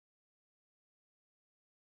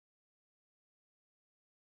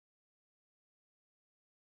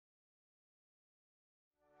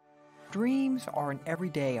Dreams are an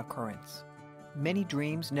everyday occurrence. Many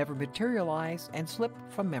dreams never materialize and slip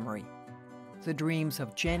from memory. The dreams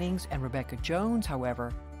of Jennings and Rebecca Jones,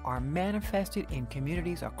 however, are manifested in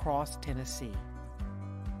communities across Tennessee.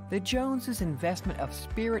 The Joneses' investment of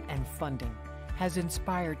spirit and funding has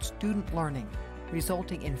inspired student learning,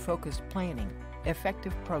 resulting in focused planning,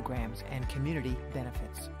 effective programs, and community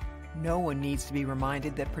benefits. No one needs to be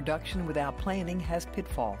reminded that production without planning has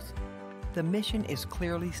pitfalls. The mission is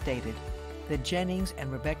clearly stated. The Jennings and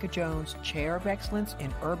Rebecca Jones Chair of Excellence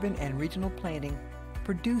in Urban and Regional Planning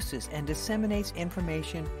produces and disseminates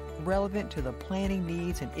information relevant to the planning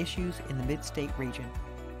needs and issues in the Mid-State region.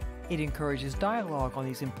 It encourages dialogue on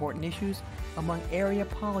these important issues among area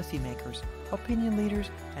policymakers, opinion leaders,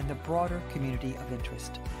 and the broader community of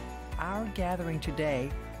interest. Our gathering today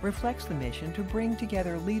reflects the mission to bring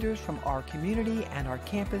together leaders from our community and our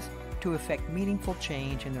campus to effect meaningful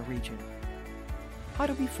change in the region. How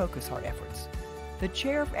do we focus our efforts? The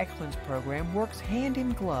Chair of Excellence program works hand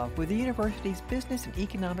in glove with the university's Business and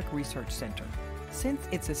Economic Research Center. Since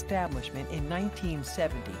its establishment in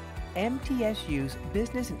 1970, MTSU's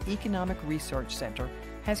Business and Economic Research Center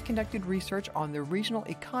has conducted research on the regional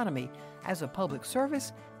economy as a public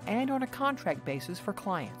service and on a contract basis for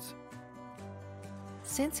clients.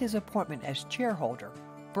 Since his appointment as chairholder,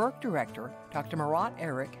 Burke Director Dr. Marat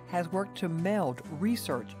Eric has worked to meld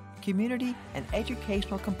research, community, and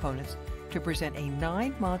educational components to present a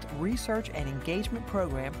 9-month research and engagement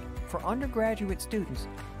program for undergraduate students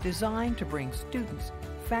designed to bring students,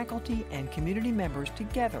 faculty, and community members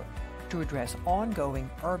together to address ongoing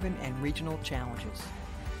urban and regional challenges.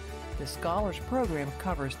 The Scholars Program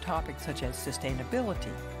covers topics such as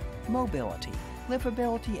sustainability, mobility,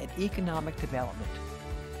 livability, and economic development.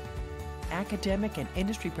 Academic and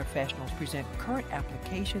industry professionals present current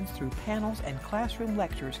applications through panels and classroom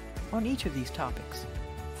lectures on each of these topics.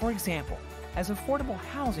 For example, as affordable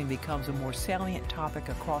housing becomes a more salient topic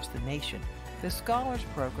across the nation, the Scholars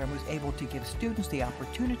Program was able to give students the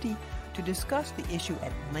opportunity to discuss the issue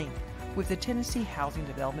at length with the Tennessee Housing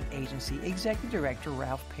Development Agency Executive Director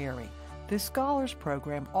Ralph Perry. The Scholars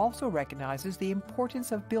Program also recognizes the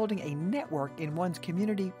importance of building a network in one's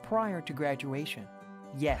community prior to graduation.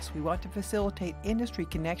 Yes, we want to facilitate industry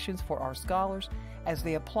connections for our scholars as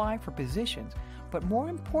they apply for positions, but more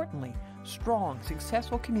importantly, strong,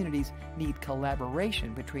 successful communities need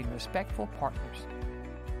collaboration between respectful partners.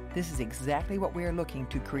 This is exactly what we are looking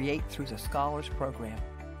to create through the Scholars Program.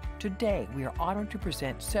 Today, we are honored to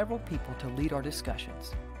present several people to lead our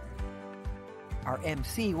discussions. Our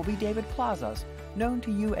MC will be David Plazas, known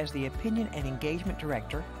to you as the Opinion and Engagement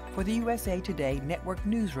Director for the USA Today Network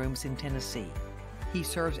newsrooms in Tennessee. He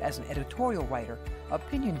serves as an editorial writer,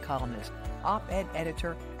 opinion columnist, op-ed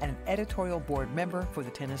editor, and an editorial board member for the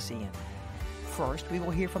Tennessean. First, we will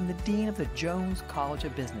hear from the Dean of the Jones College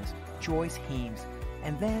of Business, Joyce Heames,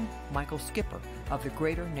 and then Michael Skipper of the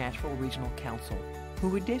Greater Nashville Regional Council,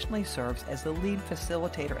 who additionally serves as the lead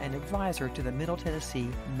facilitator and advisor to the Middle Tennessee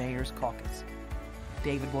Mayor's Caucus.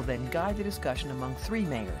 David will then guide the discussion among 3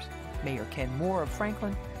 mayors, Mayor Ken Moore of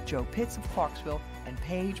Franklin, Joe Pitts of Clarksville, and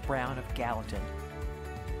Paige Brown of Gallatin.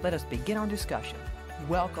 Let us begin our discussion.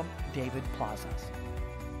 Welcome, David Plazas.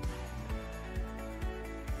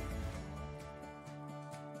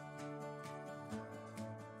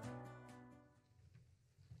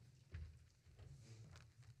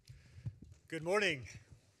 Good morning.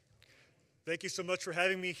 Thank you so much for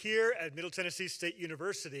having me here at Middle Tennessee State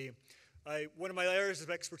University. One of my areas of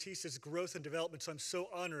expertise is growth and development, so I'm so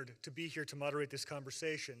honored to be here to moderate this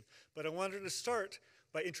conversation. But I wanted to start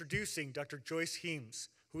by introducing Dr. Joyce Heames,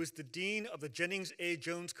 who is the Dean of the Jennings A.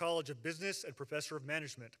 Jones College of Business and Professor of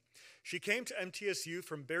Management. She came to MTSU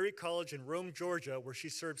from Berry College in Rome, Georgia, where she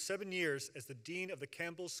served 7 years as the Dean of the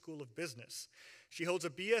Campbell School of Business. She holds a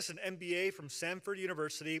BS and MBA from Samford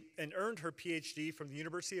University and earned her PhD from the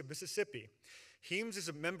University of Mississippi. Heames is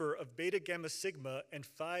a member of Beta Gamma Sigma and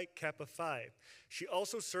Phi Kappa Phi. She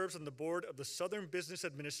also serves on the board of the Southern Business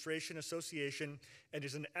Administration Association and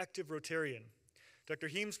is an active Rotarian. Dr.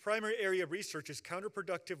 Heames' primary area of research is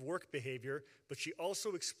counterproductive work behavior, but she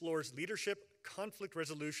also explores leadership, conflict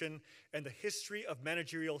resolution, and the history of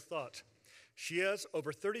managerial thought. She has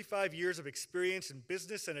over 35 years of experience in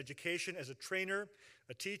business and education as a trainer,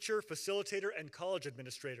 a teacher, facilitator, and college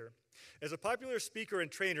administrator. As a popular speaker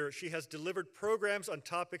and trainer, she has delivered programs on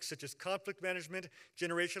topics such as conflict management,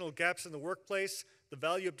 generational gaps in the workplace, the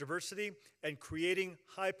value of diversity, and creating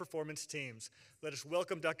high-performance teams. Let us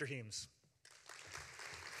welcome Dr. Heames.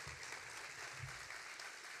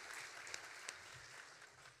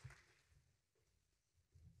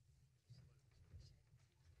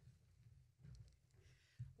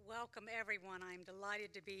 Welcome, everyone. I'm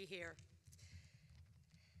delighted to be here.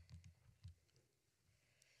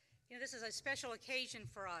 You know, this is a special occasion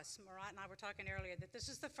for us. Marat and I were talking earlier that this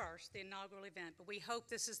is the first, the inaugural event, but we hope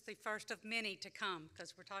this is the first of many to come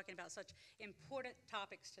because we're talking about such important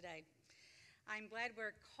topics today. I'm glad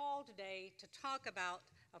we're called today to talk about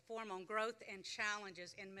a forum on growth and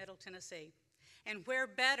challenges in Middle Tennessee. And where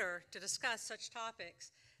better to discuss such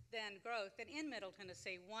topics than growth than in Middle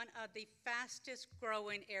Tennessee, one of the fastest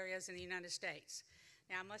growing areas in the United States.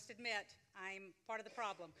 Now, I must admit, I'm part of the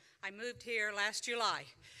problem. I moved here last July,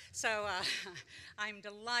 so I'm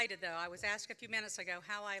delighted, though. I was asked a few minutes ago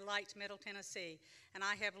how I liked Middle Tennessee, and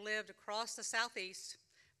I have lived across the Southeast,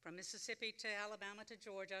 from Mississippi to Alabama to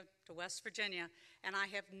Georgia to West Virginia, and I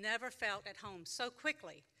have never felt at home so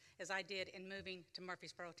quickly as I did in moving to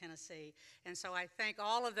Murfreesboro, Tennessee. And so I thank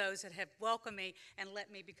all of those that have welcomed me and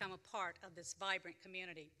let me become a part of this vibrant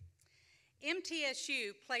community.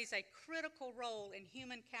 MTSU plays a critical role in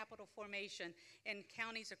human capital formation in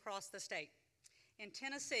counties across the state. In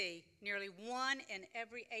Tennessee, nearly 1 in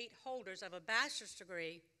every 8 holders of a bachelor's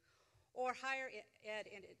degree or higher ed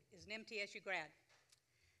is an MTSU grad.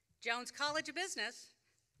 Jones College of Business,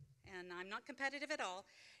 and I'm not competitive at all,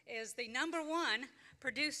 is the #1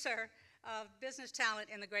 producer of business talent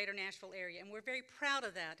in the greater Nashville area. And we're very proud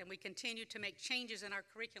of that, and we continue to make changes in our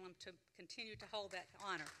curriculum to continue to hold that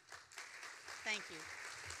honor. Thank you.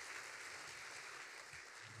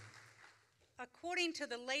 According to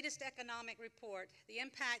the latest economic report, the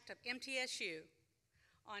impact of MTSU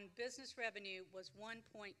on business revenue was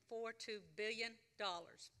 $1.42 billion.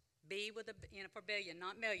 B with a, for billion,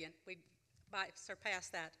 not million. We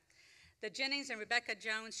surpassed that. The Jennings and Rebecca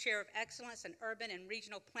Jones Chair of Excellence in Urban and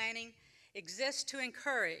Regional Planning exists to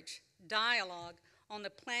encourage dialogue on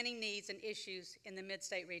the planning needs and issues in the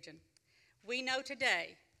Mid-State region. We know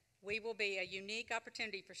today we will be a unique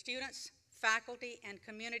opportunity for students, faculty, and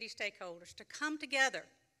community stakeholders to come together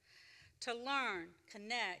to learn,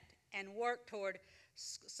 connect, and work toward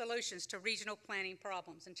solutions to regional planning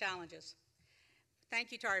problems and challenges.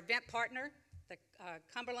 Thank you to our event partner, the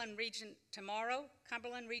Cumberland Region Tomorrow.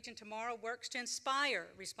 Cumberland Region Tomorrow works to inspire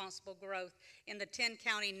responsible growth in the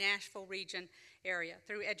 10-county Nashville region area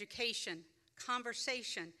through education,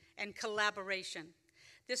 conversation, and collaboration.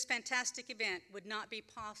 This fantastic event would not be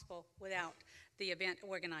possible without the event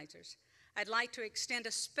organizers. I'd like to extend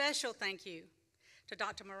a special thank you to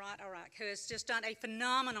Dr. Marat Arak, who has just done a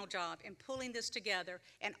phenomenal job in pulling this together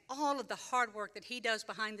and all of the hard work that he does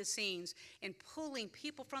behind the scenes in pulling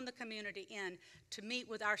people from the community in to meet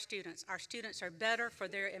with our students. Our students are better for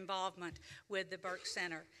their involvement with the Burke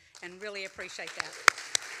Center, and really appreciate that.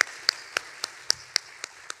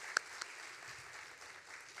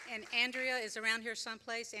 And Andrea is around here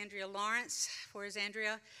someplace. Andrea Lawrence, where is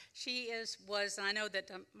Andrea? She was, and I know that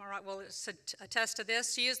Marat will attest to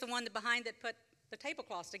this, she is the one behind that put the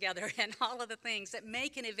tablecloths together and all of the things that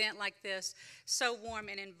make an event like this so warm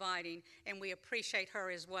and inviting, and we appreciate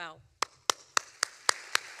her as well.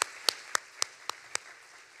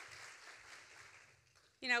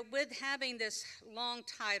 You know, with having this long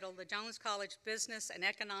title, the Jones College Business and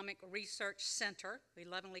Economic Research Center, we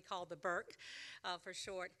lovingly call the Burke for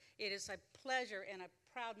short, it is a pleasure and a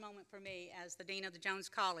proud moment for me as the Dean of the Jones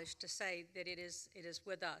College to say that it is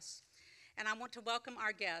with us. And I want to welcome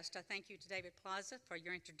our guest. I thank you to David Plaza for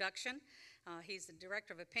your introduction. He's the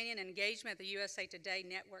Director of Opinion and Engagement at the USA Today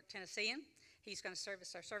Network Tennessean. He's going to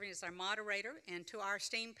serving as our moderator, and to our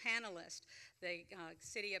esteemed panelists, the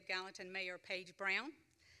City of Gallatin Mayor Paige Brown,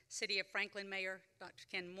 City of Franklin Mayor Dr.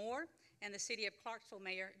 Ken Moore, and the City of Clarksville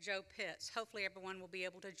Mayor Joe Pitts. Hopefully everyone will be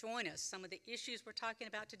able to join us. Some of the issues we're talking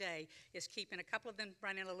about today is keeping a couple of them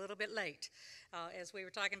running a little bit late, as we were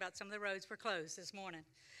talking about some of the roads were closed this morning.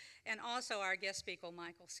 And also our guest speaker,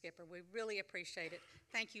 Michael Skipper. We really appreciate it.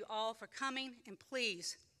 Thank you all for coming, and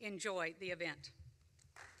please enjoy the event.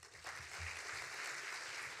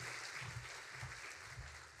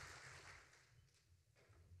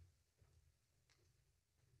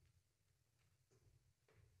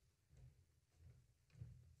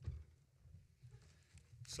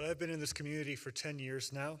 So I've been in this community for 10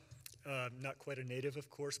 years now. Not quite a native,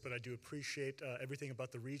 of course, but I do appreciate everything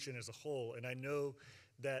about the region as a whole. And I know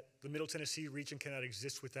that the Middle Tennessee region cannot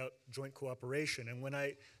exist without joint cooperation. And when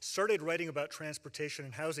I started writing about transportation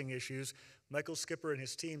and housing issues, Michael Skipper and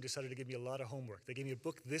his team decided to give me a lot of homework. They gave me a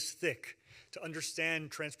book this thick to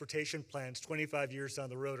understand transportation plans 25 years down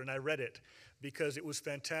the road, and I read it because it was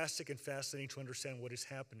fantastic and fascinating to understand what is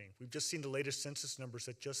happening. We've just seen the latest census numbers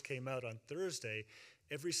that just came out on Thursday.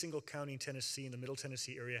 Every single county in Tennessee in the Middle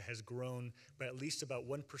Tennessee area has grown by at least about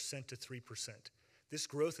 1% to 3%. this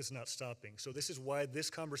growth is not stopping. So this is why this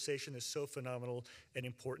conversation is so phenomenal and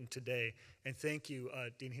important today. And thank you,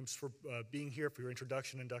 Dean Heems, for being here, for your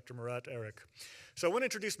introduction, and Dr. Murat Erik. So I want to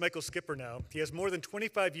introduce Michael Skipper now. He has more than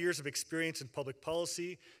 25 years of experience in public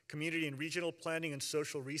policy, community and regional planning, and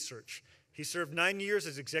social research. He served 9 years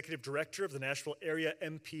as executive director of the Nashville Area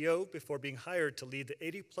MPO before being hired to lead the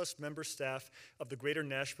 80-plus member staff of the Greater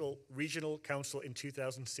Nashville Regional Council in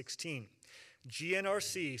 2016.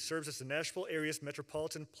 GNRC serves as the Nashville Area's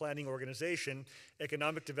Metropolitan Planning Organization,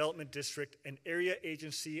 Economic Development District, and Area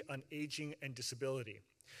Agency on Aging and Disability.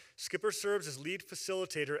 Skipper serves as lead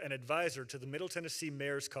facilitator and advisor to the Middle Tennessee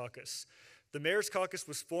Mayor's Caucus. The Mayor's Caucus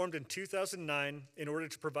was formed in 2009 in order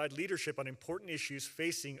to provide leadership on important issues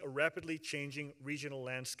facing a rapidly changing regional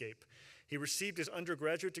landscape. He received his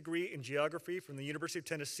undergraduate degree in geography from the University of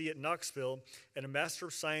Tennessee at Knoxville and a Master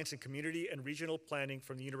of Science in Community and Regional Planning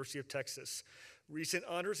from the University of Texas. Recent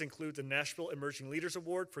honors include the Nashville Emerging Leaders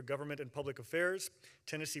Award for Government and Public Affairs,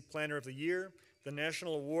 Tennessee Planner of the Year, the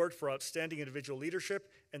National Award for Outstanding Individual Leadership,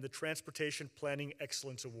 and the Transportation Planning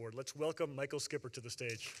Excellence Award. Let's welcome Michael Skipper to the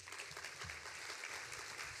stage.